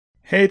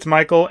Hey, it's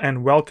Michael,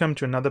 and welcome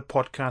to another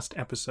podcast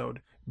episode.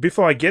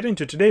 Before I get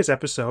into today's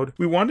episode,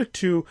 we wanted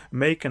to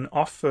make an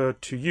offer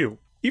to you.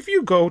 If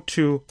you go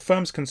to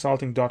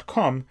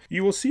firmsconsulting.com,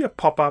 you will see a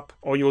pop-up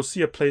or you'll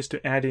see a place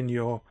to add in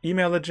your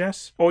email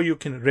address, or you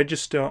can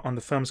register on the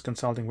Firms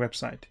Consulting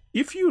website.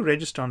 If you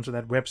register onto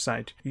that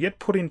website, you get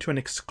put into an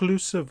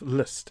exclusive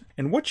list.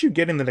 And what you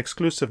get in that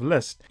exclusive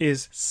list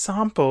is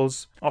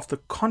samples of the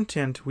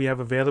content we have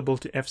available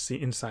to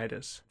FC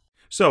insiders.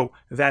 So,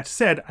 that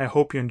said, I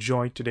hope you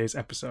enjoyed today's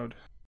episode.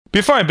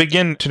 Before I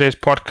begin today's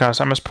podcast,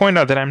 I must point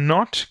out that I'm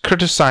not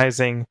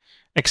criticizing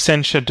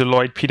Accenture,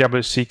 Deloitte,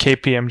 PwC,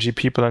 KPMG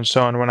people, and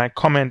so on when I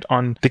comment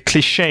on the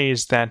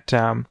cliches that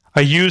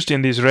are used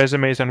in these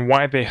resumes and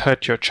why they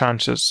hurt your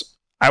chances.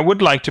 I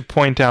would like to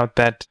point out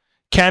that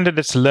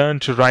candidates learn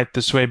to write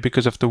this way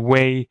because of the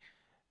way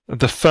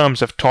the firms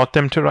have taught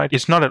them to write.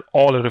 It's not at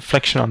all a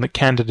reflection on the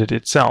candidate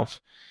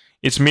itself.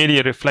 It's merely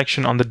a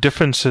reflection on the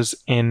differences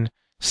in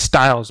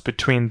styles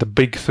between the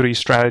big three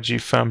strategy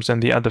firms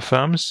and the other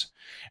firms.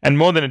 And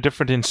more than a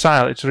difference in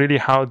style, it's really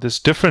how this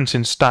difference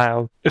in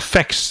style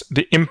affects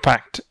the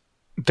impact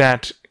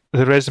that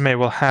the resume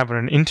will have on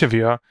an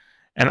interviewer,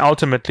 and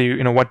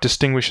ultimately, what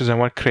distinguishes and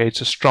what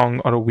creates a strong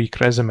or a weak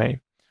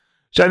resume.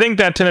 So I think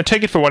that,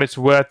 take it for what it's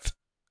worth,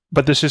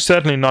 but this is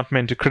certainly not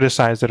meant to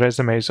criticize the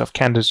resumes of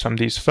candidates from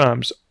these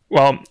firms.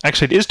 Well,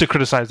 actually, it is to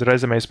criticize the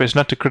resumes, but it's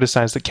not to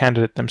criticize the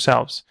candidate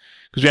themselves.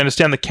 Because we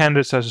understand the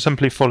candidates are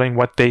simply following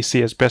what they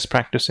see as best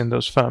practice in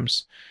those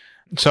firms.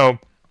 So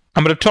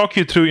I'm going to talk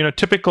you through,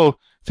 typical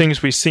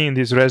things we see in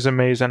these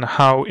resumes and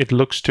how it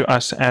looks to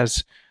us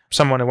as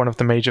someone in one of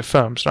the major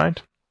firms,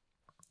 right?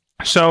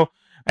 So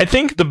I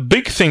think the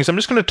big things, I'm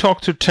just going to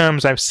talk through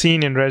terms I've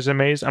seen in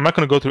resumes. I'm not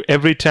going to go through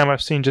every term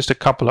I've seen, just a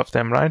couple of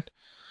them, right?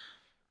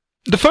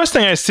 The first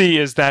thing I see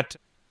is that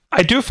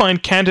I do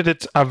find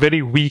candidates are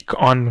very weak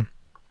on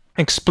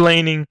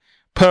explaining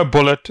per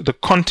bullet the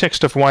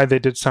context of why they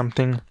did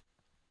something,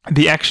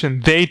 the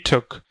action they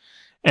took,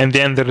 and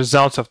then the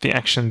results of the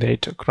action they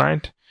took,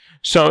 right?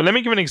 So let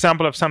me give an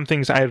example of some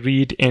things I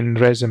read in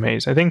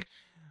resumes. I think,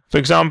 for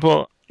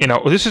example,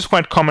 this is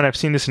quite common. I've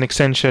seen this in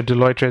Accenture,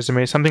 Deloitte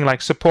resumes, something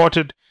like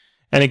supported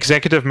an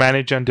executive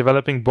manager in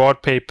developing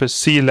board papers,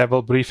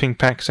 C-level briefing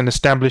packs, and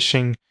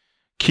establishing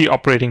key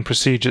operating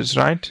procedures,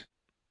 right?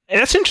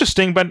 And that's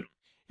interesting, but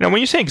when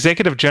you say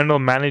executive general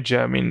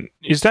manager,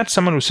 is that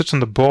someone who sits on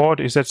the board?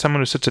 Is that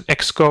someone who sits at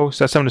Exco? Is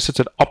that someone who sits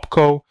at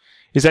OPCO?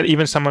 Is that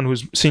even someone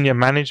who's senior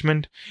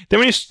management? Then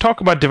when you talk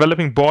about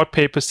developing board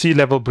papers,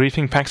 C-level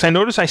briefing packs,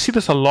 I see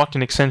this a lot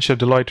in Accenture,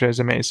 Deloitte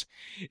resumes.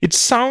 It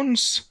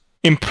sounds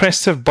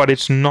impressive, but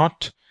it's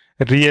not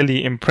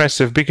really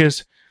impressive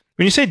because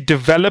when you say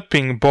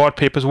developing board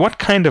papers, what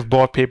kind of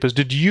board papers?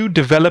 Did you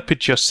develop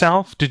it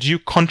yourself? Did you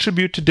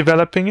contribute to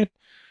developing it?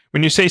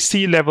 When you say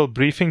C-level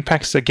briefing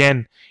packs,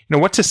 again,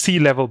 what's a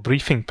C-level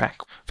briefing pack?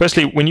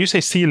 Firstly, when you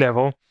say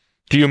C-level,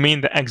 do you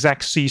mean the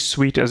exact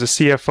C-suite as a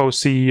CFO,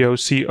 CEO,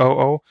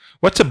 COO?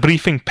 What's a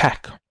briefing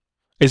pack?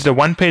 Is it a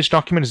one-page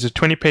document? Is it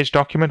a 20-page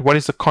document? What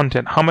is the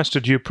content? How much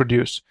did you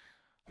produce?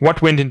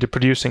 What went into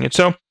producing it?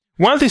 So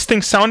while these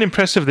things sound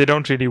impressive, they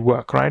don't really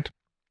work, right?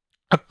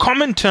 A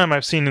common term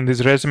I've seen in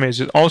these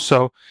resumes is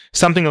also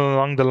something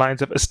along the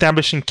lines of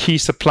establishing key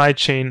supply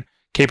chain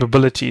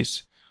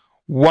capabilities.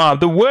 Wow,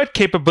 the word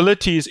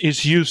capabilities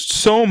is used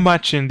so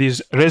much in these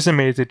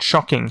resumes, it's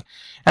shocking.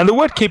 And the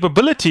word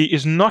capability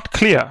is not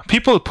clear.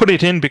 People put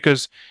it in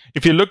because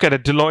if you look at a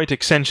Deloitte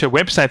Accenture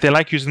website, they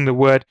like using the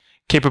word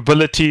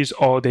capabilities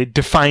or they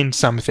define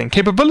something.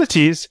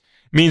 Capabilities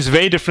means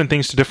very different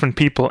things to different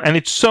people. And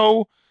it's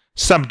so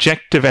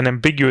subjective and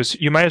ambiguous,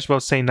 you might as well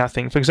say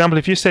nothing. For example,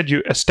 if you said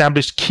you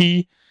established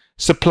key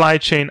supply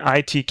chain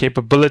IT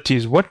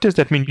capabilities, what does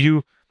that mean?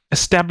 You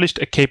established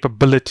a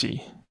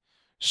capability.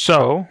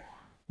 So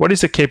what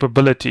is a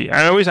capability?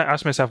 I always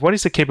ask myself, what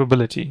is a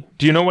capability?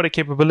 Do you know what a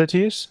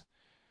capability is?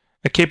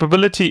 A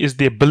capability is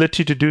the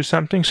ability to do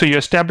something. So you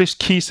establish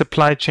key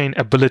supply chain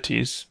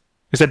abilities.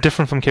 Is that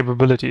different from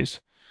capabilities?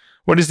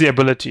 What is the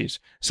abilities?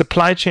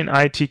 Supply chain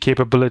IT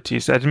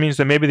capabilities. That means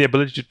that maybe the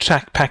ability to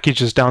track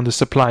packages down the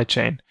supply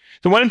chain.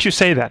 So why don't you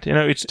say that?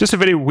 It's just a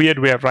very weird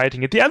way of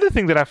writing it. The other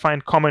thing that I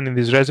find common in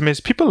these resumes,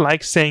 people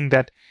like saying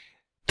that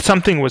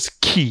something was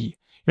key.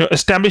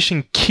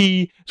 Establishing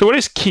key. So what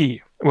is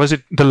key? Was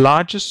it the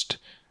largest,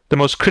 the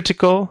most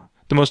critical,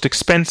 the most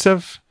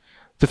expensive,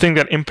 the thing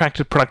that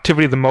impacted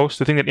productivity the most,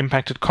 the thing that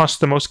impacted cost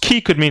the most?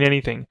 Key could mean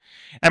anything.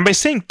 And by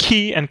saying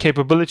key and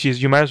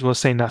capabilities, you might as well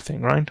say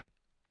nothing, right?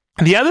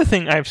 The other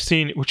thing I've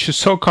seen, which is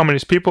so common,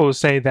 is people will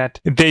say that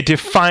they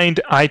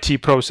defined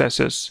IT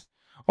processes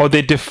or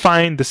they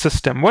defined the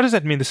system. What does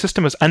that mean? The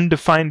system was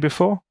undefined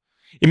before?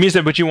 It means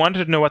that when you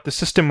wanted to know what the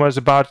system was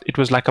about, it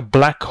was like a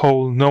black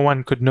hole. No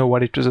one could know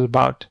what it was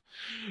about.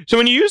 So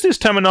when you use this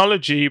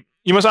terminology,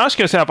 you must ask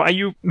yourself, are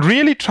you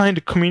really trying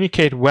to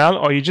communicate well,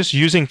 or are you just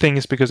using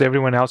things because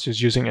everyone else is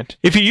using it?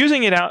 If you're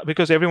using it out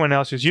because everyone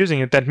else is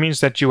using it, that means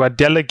that you are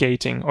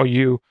delegating, or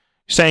you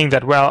saying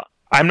that, well,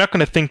 I'm not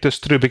going to think this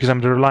through because I'm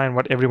going to rely on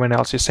what everyone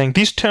else is saying.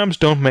 These terms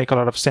don't make a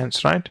lot of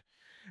sense, right?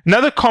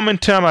 Another common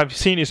term I've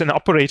seen is an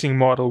operating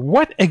model.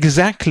 What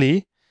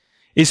exactly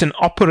is an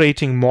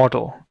operating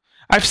model?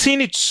 I've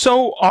seen it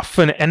so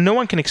often and no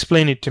one can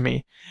explain it to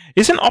me.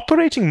 Is an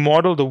operating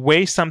model the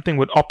way something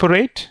would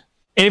operate?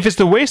 And if it's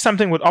the way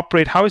something would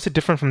operate, how is it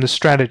different from the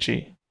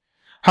strategy?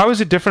 How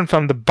is it different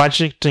from the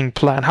budgeting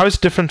plan? How is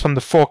it different from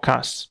the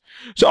forecasts?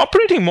 So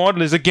operating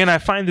model is, again, I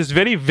find this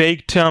very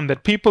vague term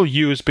that people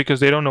use because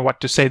they don't know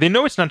what to say. They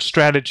know it's not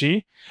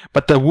strategy,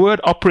 but the word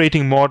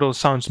operating model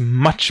sounds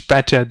much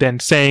better than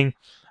saying,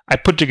 I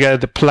put together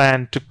the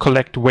plan to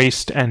collect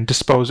waste and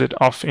dispose it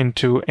off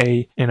into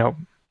a,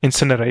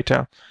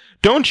 incinerator.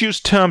 Don't use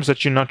terms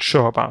that you're not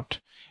sure about.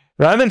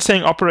 Rather than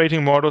saying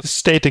operating model,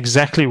 state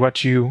exactly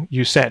what you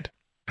said.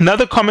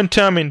 Another common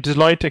term in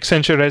Deloitte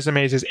Accenture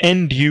resumes is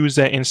end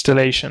user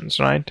installations,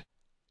 right?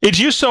 It's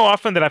used so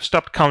often that I've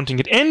stopped counting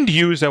it. End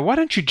user, why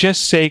don't you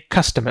just say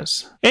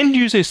customers? End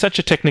user is such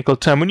a technical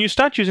term. When you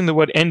start using the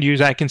word end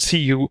user, I can see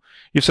you've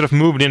sort of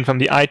moved in from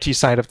the IT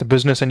side of the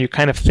business and you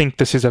kind of think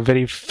this is a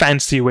very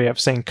fancy way of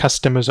saying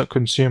customers or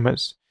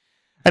consumers.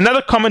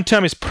 Another common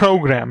term is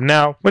program.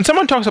 Now, when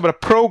someone talks about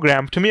a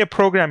program, to me a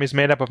program is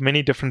made up of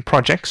many different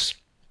projects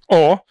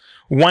or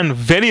one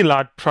very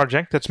large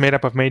project that's made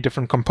up of many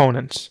different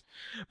components.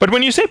 But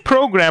when you say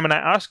program and I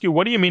ask you,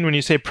 what do you mean when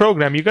you say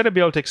program? You got to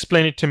be able to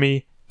explain it to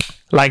me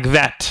like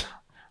that,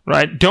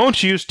 right?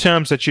 Don't use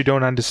terms that you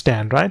don't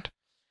understand, right?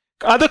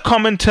 Other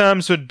common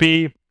terms would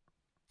be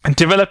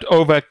developed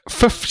over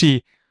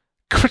 50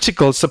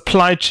 critical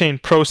supply chain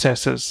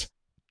processes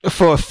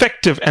for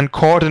effective and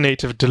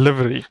coordinated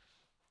delivery.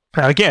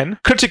 Now, again,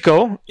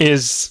 critical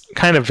is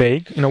kind of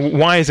vague.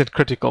 Why is it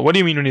critical? What do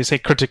you mean when you say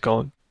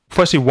critical?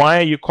 Firstly, why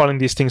are you calling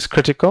these things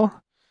critical?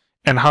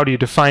 And how do you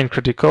define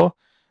critical?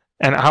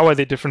 And how are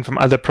they different from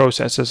other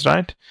processes,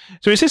 right?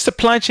 So you say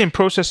supply chain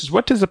processes.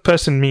 What does the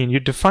person mean? You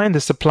define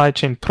the supply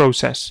chain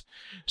process.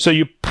 So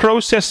you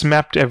process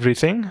mapped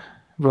everything,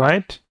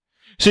 right?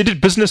 So you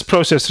did business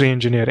process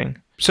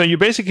reengineering. So you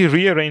basically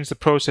rearrange the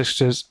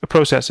processes.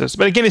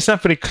 But again, it's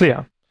not very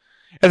clear.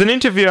 As an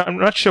interviewer, I'm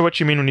not sure what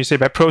you mean when you say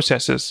by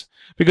processes,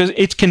 because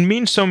it can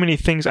mean so many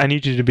things. I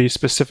need you to be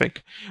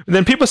specific.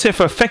 Then people say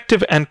for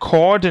effective and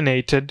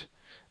coordinated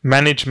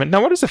management.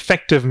 Now, what does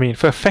effective mean?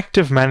 For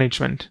effective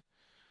management.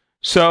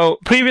 So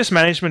previous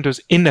management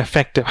was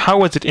ineffective. How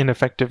was it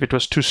ineffective? It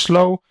was too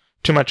slow,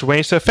 too much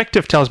waste. So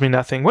effective tells me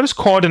nothing. What does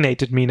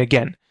coordinated mean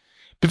again?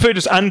 Before it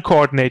was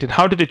uncoordinated,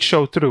 how did it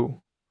show through?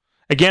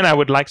 Again, I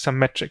would like some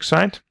metrics,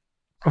 right?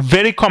 A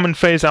very common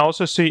phrase I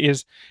also see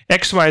is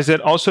XYZ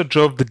also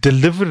drove the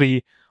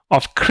delivery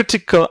of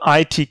critical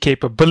IT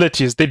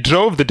capabilities. They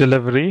drove the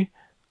delivery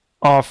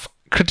of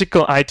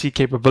critical IT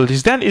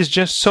capabilities. That is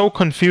just so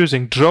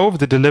confusing. Drove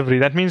the delivery.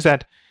 That means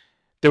that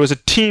there was a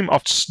team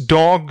of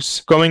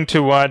dogs going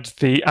towards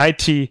the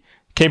IT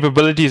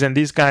capabilities, and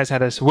these guys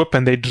had a whip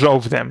and they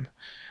drove them,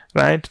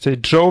 right? They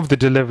drove the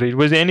delivery.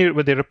 Were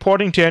they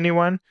reporting to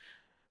anyone?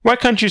 Why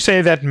can't you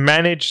say that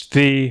managed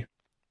the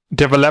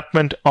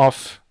development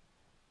of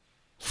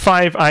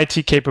 5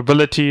 IT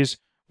capabilities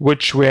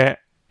which were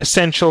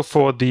essential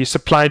for the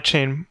supply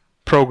chain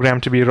program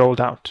to be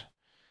rolled out?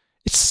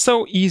 It's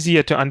so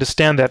easier to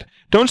understand that.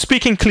 Don't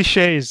speak in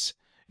cliches.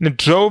 It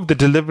drove the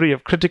delivery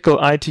of critical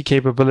IT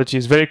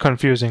capabilities. Very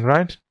confusing,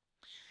 right?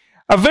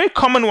 A very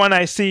common one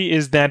I see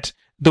is that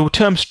the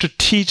term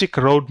strategic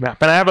roadmap.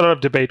 And I have a lot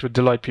of debate with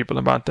Deloitte people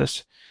about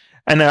this.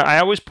 And I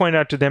always point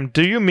out to them,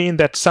 do you mean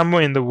that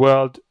somewhere in the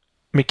world,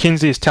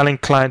 McKinsey is telling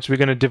clients, we're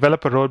going to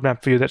develop a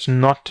roadmap for you that's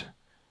not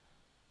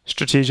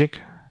strategic?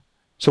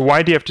 So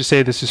why do you have to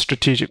say this is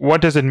strategic?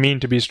 What does it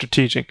mean to be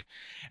strategic?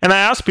 And I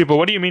ask people,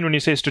 what do you mean when you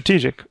say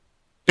strategic?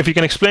 If you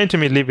can explain to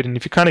me, leave it in.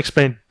 If you can't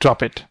explain,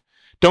 drop it.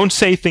 Don't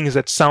say things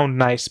that sound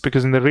nice,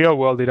 because in the real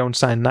world, they don't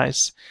sound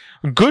nice.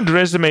 Good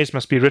resumes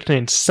must be written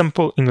in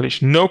simple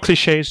English. No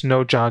cliches,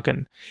 no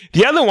jargon.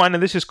 The other one,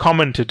 and this is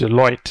common to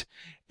Deloitte,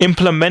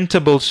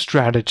 implementable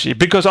strategy.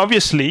 Because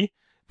obviously,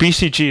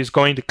 BCG is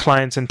going to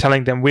clients and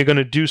telling them, we're going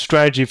to do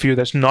strategy for you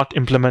that's not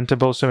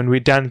implementable. So when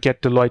we're done,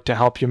 get Deloitte to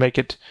help you make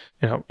it,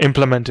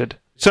 implemented.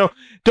 So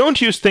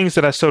don't use things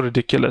that are so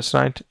ridiculous,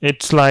 right?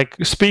 It's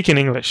like, speak in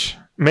English.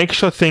 Make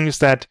sure things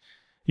that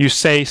you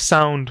say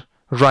sound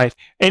right.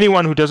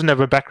 Anyone who doesn't have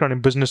a background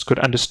in business could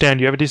understand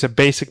you have at least a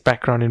basic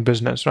background in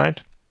business, right?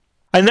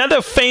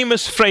 Another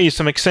famous phrase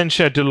from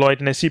Accenture, Deloitte,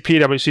 and I see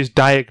PwC is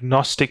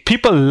diagnostic.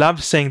 People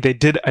love saying they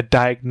did a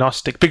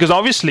diagnostic because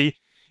obviously,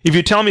 if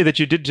you tell me that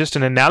you did just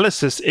an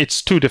analysis,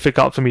 it's too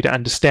difficult for me to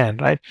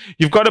understand, right?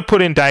 You've got to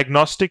put in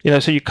diagnostic,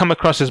 so you come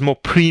across as more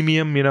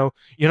premium, you're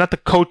not the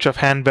Coach of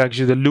handbags,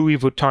 you're the Louis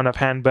Vuitton of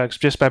handbags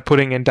just by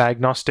putting in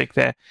diagnostic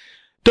there.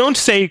 Don't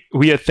say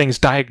weird things,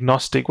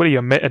 diagnostic. What are you,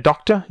 a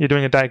doctor? You're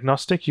doing a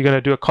diagnostic? You're going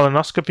to do a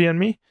colonoscopy on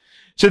me?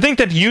 So I think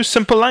that use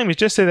simple language.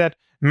 Just say that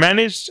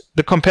manage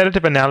the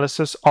competitive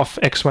analysis of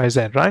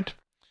XYZ, right?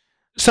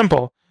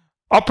 Simple.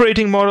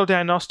 Operating model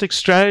diagnostic,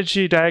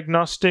 strategy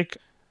diagnostic,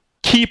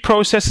 key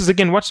processes.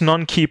 Again, what's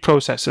non-key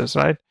processes,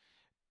 right?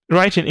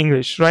 Write in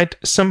English, right?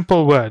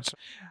 Simple words.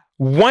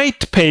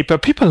 White paper.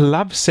 People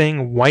love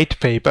saying white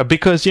paper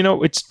because,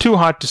 it's too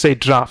hard to say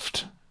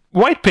draft.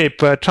 White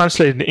paper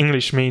translated in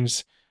English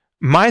means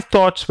my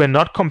thoughts were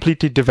not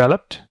completely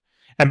developed,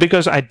 and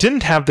because I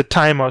didn't have the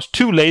time, I was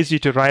too lazy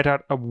to write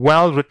out a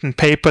well-written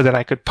paper that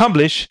I could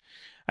publish,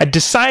 I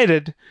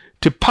decided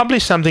to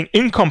publish something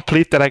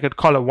incomplete that I could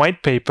call a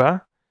white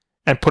paper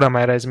and put on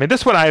my resume.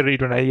 That's what I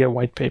read when I hear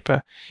white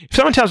paper. If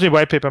someone tells me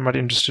white paper, I'm not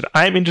interested.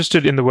 I'm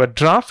interested in the word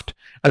draft,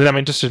 and then I'm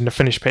interested in the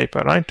finished paper,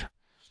 right?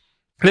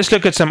 Let's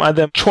look at some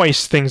other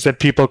choice things that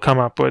people come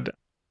up with.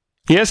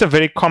 Here's a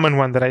very common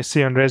one that I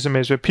see on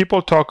resumes where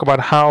people talk about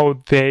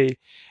how they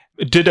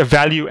did a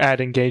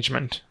value-add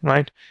engagement,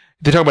 right?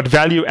 They talk about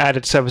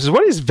value-added services.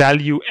 What is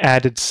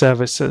value-added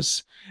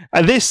services?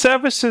 Are they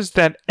services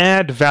that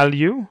add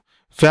value?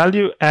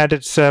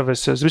 Value-added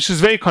services, which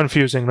is very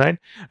confusing, right?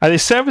 Are they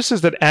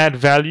services that add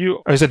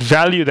value, or is it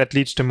value that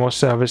leads to more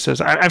services?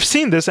 I've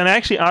seen this, and I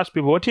actually ask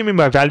people, what do you mean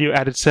by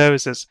value-added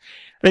services?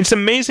 And it's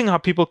amazing how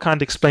people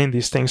can't explain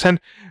these things. And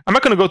I'm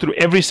not going to go through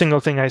every single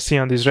thing I see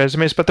on these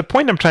resumes, but the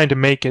point I'm trying to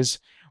make is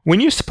when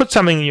you put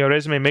something in your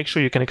resume, make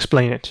sure you can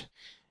explain it.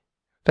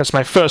 That's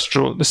my first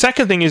rule. The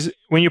second thing is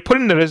when you put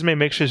in the resume,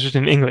 make sure it's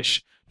written in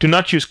English. Do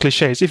not use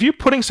cliches. If you're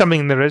putting something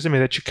in the resume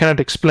that you cannot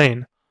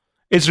explain,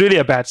 it's really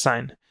a bad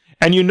sign.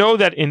 And you know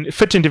that in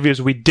fit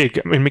interviews, we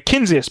dig. I mean,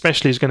 McKinsey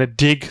especially is going to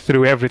dig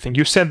through everything.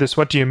 You said this,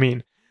 what do you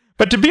mean?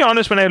 But to be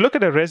honest, when I look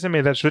at a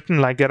resume that's written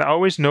like that, I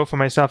always know for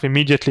myself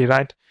immediately,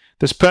 right?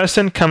 This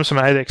person comes from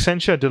either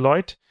Accenture or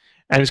Deloitte,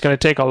 and it's going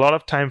to take a lot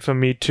of time for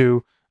me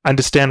to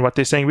understand what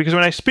they're saying. Because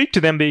when I speak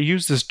to them, they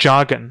use this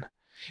jargon.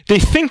 They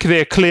think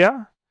they're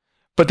clear,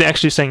 but they're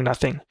actually saying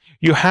nothing.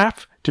 You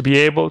have to be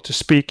able to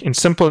speak in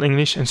simple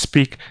English and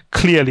speak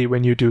clearly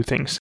when you do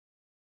things.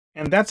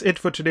 And that's it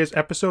for today's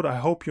episode. I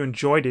hope you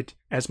enjoyed it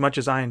as much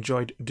as I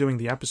enjoyed doing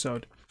the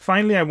episode.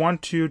 Finally, I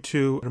want you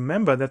to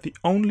remember that the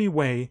only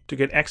way to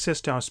get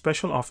access to our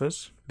special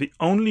offers, the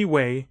only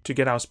way to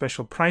get our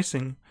special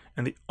pricing,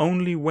 and the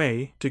only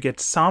way to get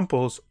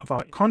samples of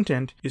our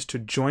content is to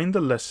join the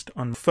list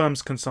on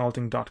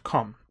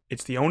firmsconsulting.com.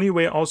 It's the only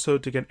way also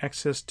to get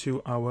access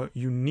to our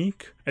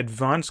unique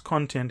advanced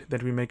content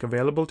that we make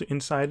available to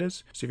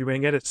insiders. So if you want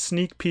to get a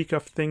sneak peek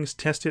of things,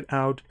 test it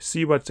out,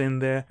 see what's in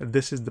there,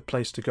 this is the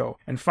place to go.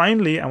 And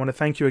finally, I want to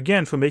thank you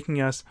again for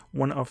making us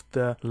one of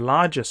the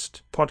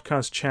largest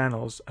podcast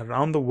channels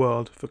around the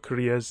world for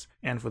careers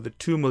and for the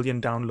 2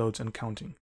 million downloads and counting.